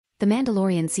The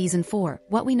Mandalorian Season 4,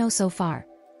 what we know so far.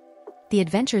 The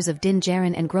adventures of Din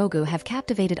Djarin and Grogu have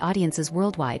captivated audiences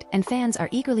worldwide, and fans are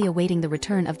eagerly awaiting the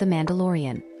return of The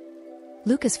Mandalorian.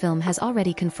 Lucasfilm has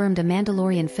already confirmed a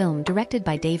Mandalorian film directed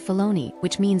by Dave Filoni,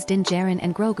 which means Din Djarin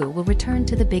and Grogu will return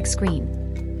to the big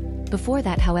screen. Before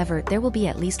that, however, there will be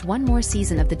at least one more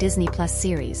season of the Disney Plus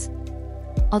series.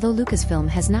 Although Lucasfilm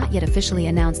has not yet officially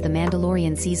announced The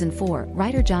Mandalorian Season 4,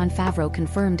 writer Jon Favreau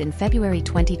confirmed in February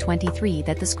 2023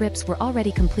 that the scripts were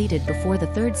already completed before the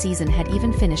third season had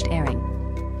even finished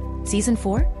airing. Season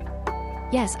 4?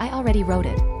 Yes, I already wrote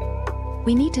it.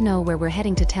 We need to know where we're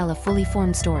heading to tell a fully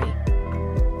formed story.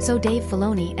 So Dave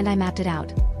Filoni and I mapped it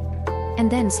out.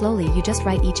 And then slowly you just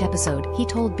write each episode, he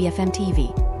told BFM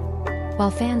TV. While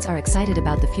fans are excited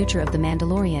about the future of The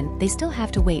Mandalorian, they still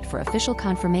have to wait for official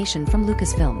confirmation from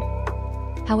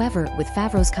Lucasfilm. However, with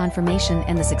Favreau's confirmation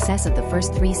and the success of the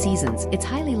first 3 seasons, it's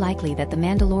highly likely that The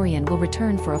Mandalorian will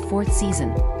return for a 4th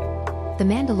season. The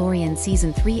Mandalorian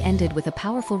Season 3 ended with a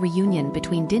powerful reunion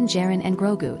between Din Djarin and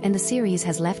Grogu, and the series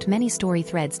has left many story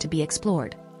threads to be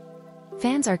explored.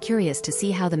 Fans are curious to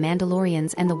see how the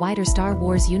Mandalorians and the wider Star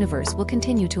Wars universe will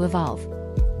continue to evolve.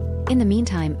 In the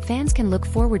meantime, fans can look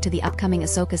forward to the upcoming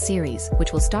Ahsoka series,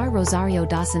 which will star Rosario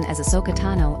Dawson as Ahsoka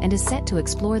Tano and is set to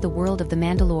explore the world of the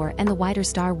Mandalore and the wider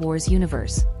Star Wars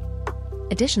universe.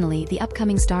 Additionally, the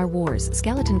upcoming Star Wars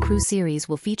Skeleton Crew series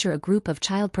will feature a group of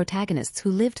child protagonists who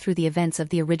lived through the events of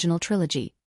the original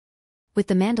trilogy. With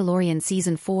The Mandalorian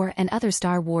Season 4 and other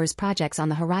Star Wars projects on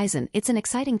the horizon, it's an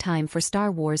exciting time for Star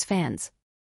Wars fans.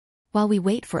 While we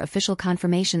wait for official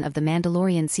confirmation of The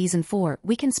Mandalorian Season 4,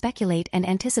 we can speculate and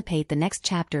anticipate the next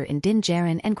chapter in Din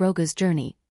Djarin and Grogu's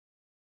journey.